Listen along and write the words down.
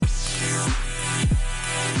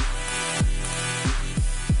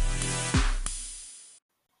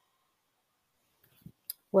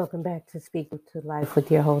Welcome back to Speak to Life with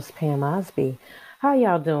your host, Pam Osby. How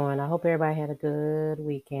y'all doing? I hope everybody had a good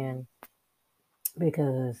weekend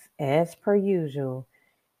because, as per usual,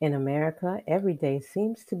 in America, every day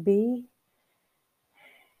seems to be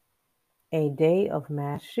a day of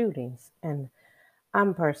mass shootings. And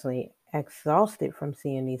I'm personally exhausted from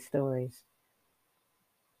seeing these stories.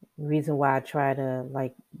 Reason why I try to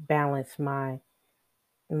balance my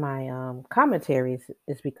commentaries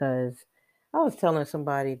is because I was telling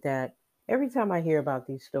somebody that every time I hear about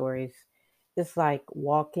these stories, it's like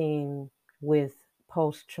walking with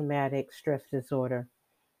post traumatic stress disorder,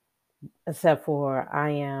 except for I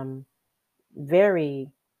am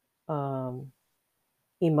very um,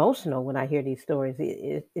 emotional when I hear these stories.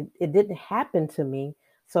 It didn't happen to me.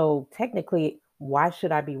 So technically, why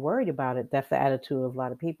should I be worried about it? That's the attitude of a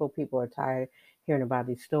lot of people. People are tired hearing about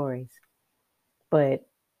these stories. But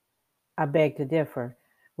I beg to differ.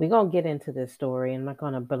 We're going to get into this story. I'm not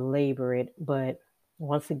going to belabor it, but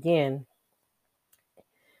once again,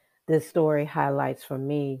 this story highlights for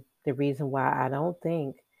me the reason why I don't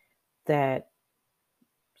think that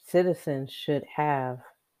citizens should have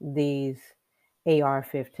these AR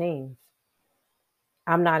 15s.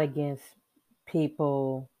 I'm not against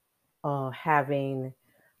people having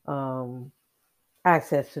um,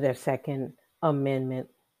 access to their Second Amendment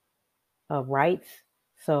rights.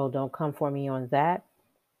 So don't come for me on that.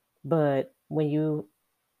 But when you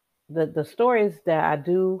the stories that I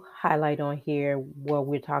do highlight on here where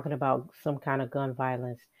we're talking about some kind of gun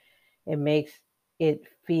violence, it makes it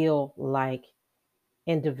feel like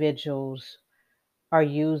individuals are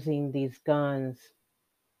using these guns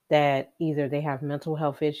that either they have mental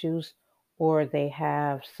health issues or they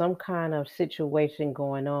have some kind of situation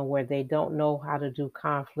going on where they don't know how to do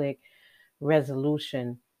conflict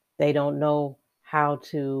resolution. They don't know how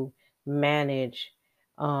to manage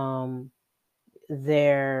um,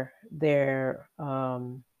 their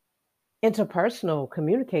interpersonal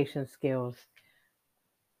communication skills,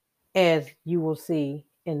 as you will see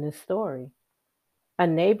in this story. A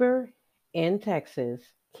neighbor in Texas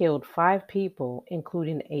killed 5 people,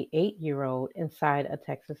 including a 8-year-old, inside a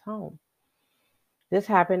Texas home. This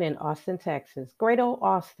happened in Austin, Texas. Great old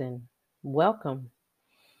Austin. Welcome.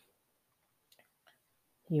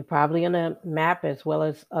 You're probably on a map as well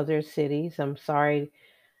as other cities. I'm sorry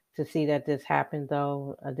to see that this happened,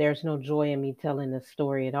 though. There's no joy in me telling this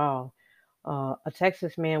story at all. A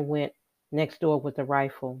Texas man went next door with a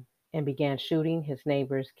rifle and began shooting his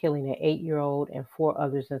neighbors, killing an 8-year-old and 4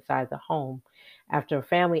 others inside the home after a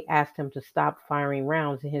family asked him to stop firing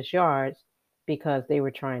rounds in his yards because they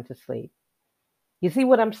were trying to sleep. You see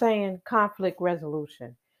what I'm saying? Conflict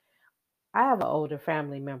resolution. I have an older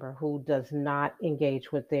family member who does not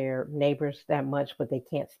engage with their neighbors that much, but they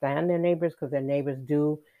can't stand their neighbors because their neighbors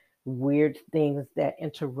do weird things that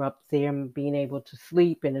interrupt them being able to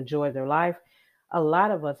sleep and enjoy their life. A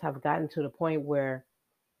lot of us have gotten to the point where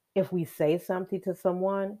if we say something to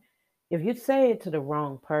someone, if you say it to the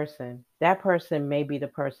wrong person, that person may be the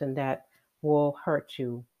person that will hurt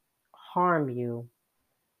you, harm you,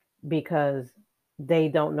 because they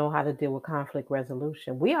don't know how to deal with conflict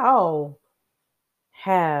resolution. We all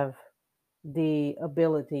have the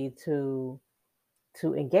ability to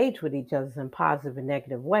engage with each other in positive and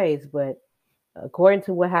negative ways, but according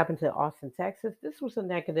to what happened to Austin, Texas, this was a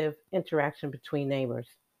negative interaction between neighbors.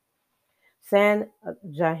 San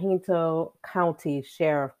Jacinto County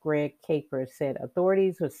Sheriff Greg Capers said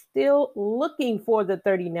authorities are still looking for the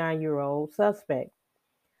 39-year-old suspect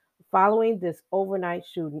following this overnight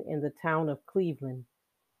shooting in the town of Cleveland.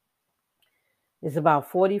 It's about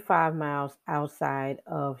 45 miles outside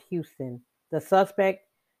of Houston. The suspect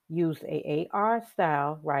used a AR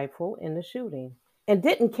style rifle in the shooting and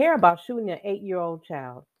didn't care about shooting an 8-year-old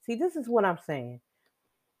child. See, this is what I'm saying.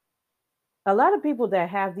 A lot of people that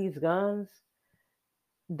have these guns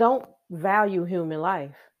don't value human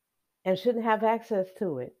life and shouldn't have access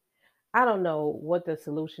to it. I don't know what the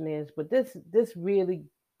solution is, but this really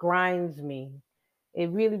grinds me. It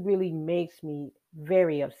really makes me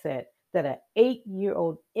very upset that an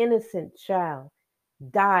 8-year-old innocent child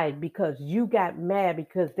died because you got mad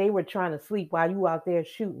because they were trying to sleep while you out there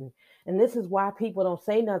shooting. And this is why people don't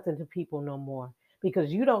say nothing to people no more,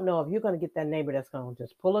 because you don't know if you're going to get that neighbor that's going to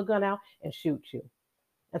just pull a gun out and shoot you.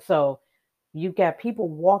 And so you've got people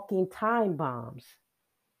walking time bombs.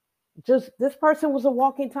 Just this person was a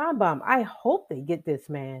walking time bomb. I hope they get this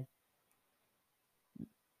man.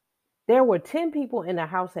 There were 10 people in the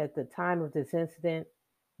house at the time of this incident.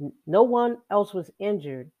 No one else was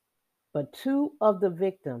injured, but two of the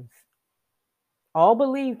victims, all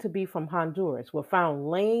believed to be from Honduras, were found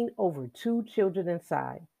laying over two children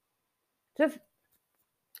inside. Just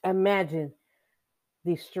Imagine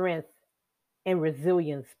the strength and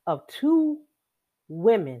resilience of two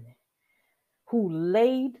women who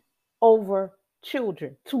laid over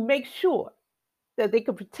children to make sure that they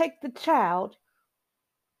could protect the child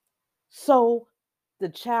so the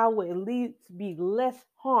child would at least be less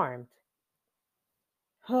harmed.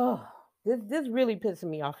 this really pissing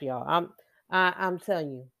me off, y'all. I'm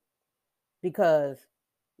telling you, because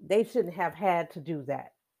they shouldn't have had to do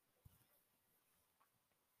that.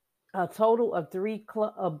 A total of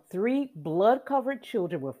three blood-covered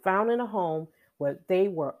children were found in a home where they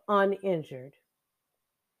were uninjured.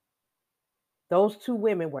 Those two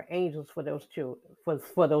women were angels for those children,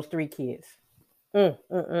 for those three kids. Mm,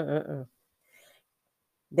 mm, mm, mm, mm.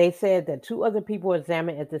 They said that two other people were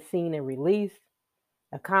examined at the scene and released.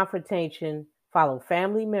 A confrontation followed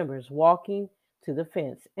family members walking to the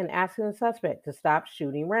fence and asking the suspect to stop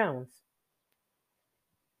shooting rounds.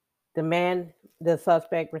 The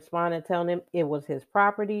suspect responded, telling him it was his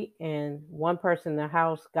property, and one person in the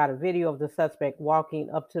house got a video of the suspect walking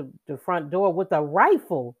up to the front door with a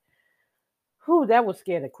rifle. Whew, that would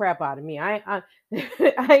scare the crap out of me. I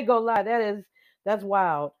ain't gonna lie, that's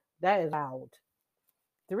wild. That is wild.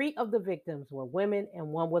 Three of the victims were women and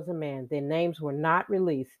one was a man. Their names were not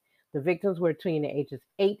released. The victims were between the ages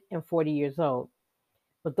 8 and 40 years old.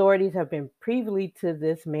 Authorities have been privy to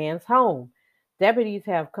this man's home. Deputies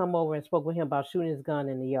have come over and spoke with him about shooting his gun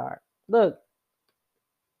in the yard. Look,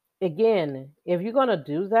 again, if you're going to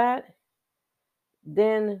do that,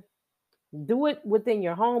 then do it within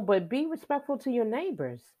your home, but be respectful to your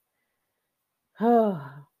neighbors.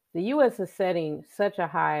 The U.S. is setting such a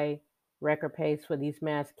high record pace for these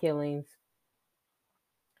mass killings.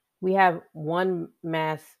 We have one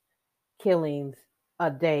mass killings a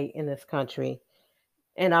day in this country.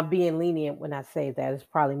 And I'm being lenient when I say that. It's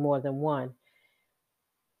probably more than one.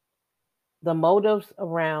 The motives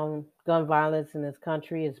around gun violence in this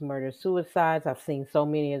country is murder suicides. I've seen so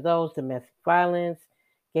many of those: domestic violence,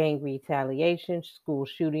 gang retaliation, school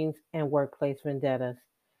shootings, and workplace vendettas.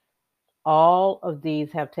 All of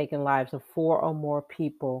these have taken lives of four or more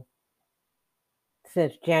people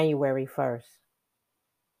since January 1st,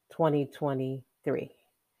 2023.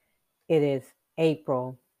 It is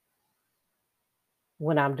April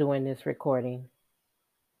when I'm doing this recording.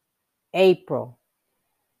 April.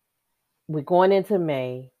 We're going into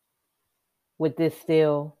May with this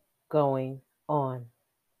still going on.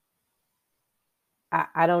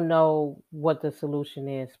 I don't know what the solution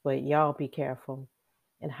is, but y'all be careful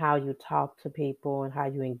in how you talk to people and how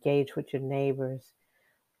you engage with your neighbors.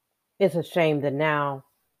 It's a shame that now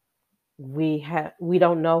we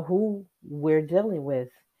don't know who we're dealing with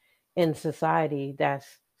in society that's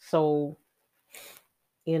so,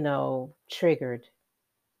 triggered.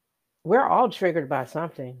 We're all triggered by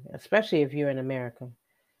something, especially if you're in America.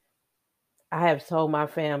 I have told my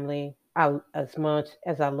family, as much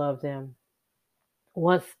as I love them,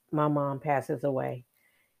 once my mom passes away,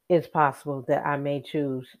 it's possible that I may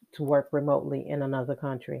choose to work remotely in another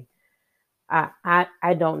country.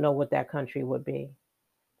 I don't know what that country would be.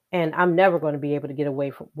 And I'm never going to be able to get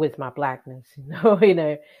away with my blackness.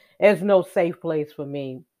 There's no safe place for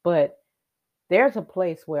me. But there's a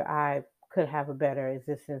place where I could have a better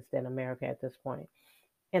existence than America at this point.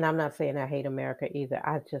 And I'm not saying I hate America either.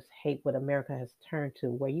 I just hate what America has turned to,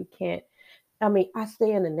 where you can't. I mean, I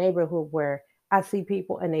stay in a neighborhood where I see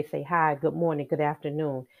people and they say hi, good morning, good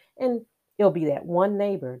afternoon. And it'll be that one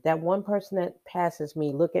neighbor, that one person that passes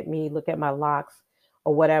me, look at my locks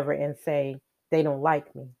or whatever, and say they don't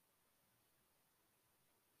like me.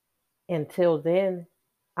 Until then,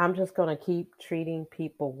 I'm just going to keep treating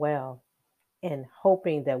people well and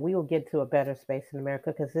hoping that we will get to a better space in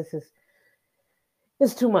America, because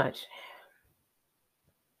it's too much.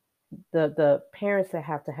 The parents that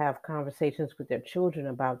have to have conversations with their children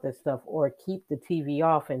about this stuff, or keep the TV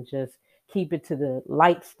off and just keep it to the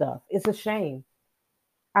light stuff. It's a shame.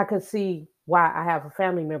 I could see why I have a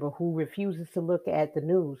family member who refuses to look at the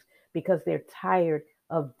news because they're tired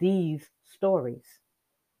of these stories.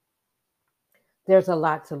 There's a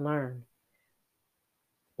lot to learn.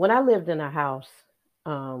 When I lived in a house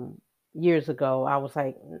years ago, I was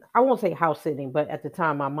like, I won't say house sitting, but at the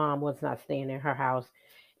time, my mom was not staying in her house,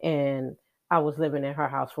 and I was living in her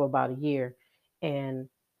house for about a year. And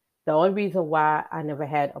the only reason why I never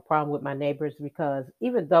had a problem with my neighbors, because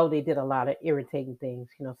even though they did a lot of irritating things,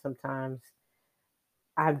 sometimes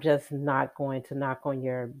I'm just not going to knock on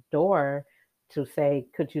your door to say,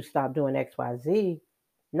 could you stop doing XYZ?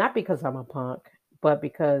 Not because I'm a punk, but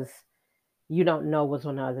because you don't know what's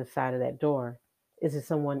on the other side of that door. Is it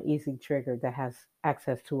someone easily triggered that has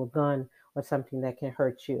access to a gun or something that can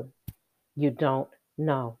hurt you? You don't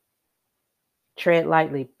No, tread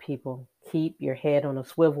lightly, people. Keep your head on a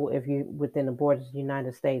swivel if you're within the borders of the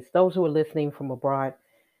United States. Those who are listening from abroad,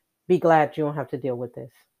 be glad you don't have to deal with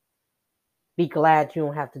this. Be glad you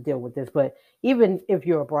don't have to deal with this. But even if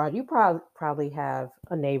you're abroad, you probably have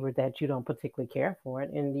a neighbor that you don't particularly care for,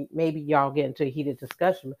 and maybe y'all get into a heated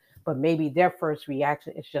discussion. But maybe their first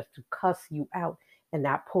reaction is just to cuss you out and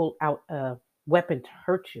not pull out a weapon to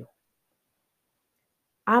hurt you.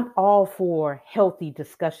 I'm all for healthy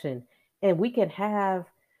discussion, and we can have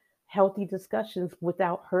healthy discussions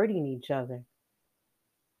without hurting each other.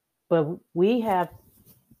 But we have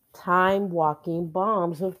time walking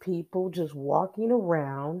bombs of people just walking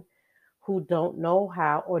around who don't know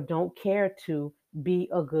how or don't care to be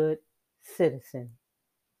a good citizen.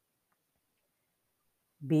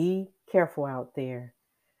 Be careful out there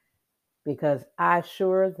because I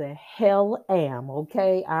sure the hell am,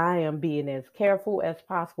 okay? I am being as careful as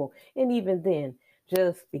possible. And even then,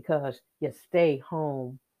 just because you stay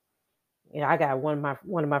home. I got one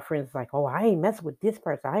of my friends like, oh, I ain't messing with this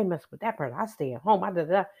person. I ain't messing with that person. I stay at home.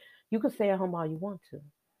 You can stay at home all you want to.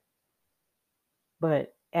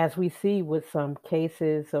 But as we see with some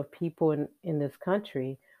cases of people in this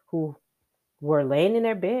country who were laying in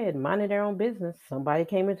their bed, minding their own business, somebody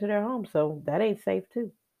came into their home. So that ain't safe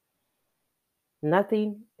too.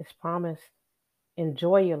 Nothing is promised.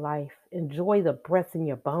 Enjoy your life. Enjoy the breath in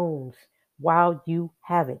your bones while you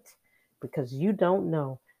have it because you don't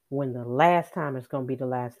know when the last time is going to be the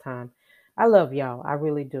last time. I love y'all. I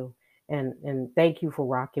really do. And thank you for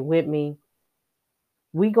rocking with me.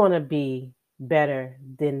 We're going to be better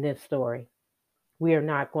than this story. We are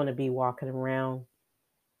not going to be walking around.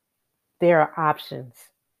 There are options.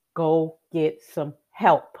 Go get some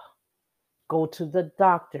help. Go to the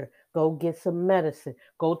doctor. Go get some medicine.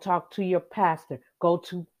 Go talk to your pastor. Go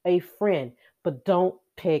to a friend. But don't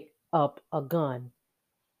pick up a gun.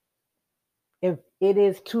 If it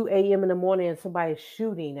is 2 a.m. in the morning and somebody's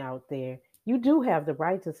shooting out there, you do have the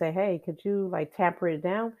right to say, hey, could you like tamper it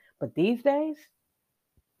down? But these days,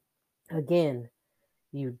 again,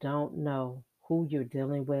 you don't know who you're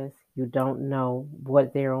dealing with. You don't know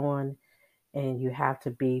what they're on. And you have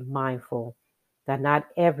to be mindful that not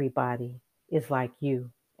everybody is like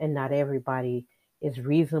you, and not everybody is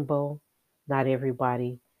reasonable, not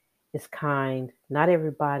everybody is kind, not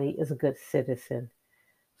everybody is a good citizen.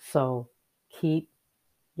 So keep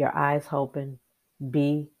your eyes open,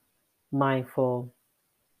 be mindful,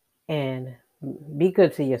 and be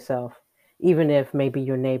good to yourself, even if maybe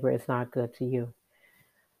your neighbor is not good to you.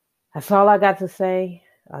 That's all I got to say.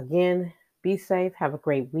 Again, be safe, have a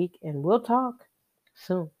great week, and we'll talk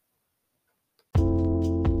soon.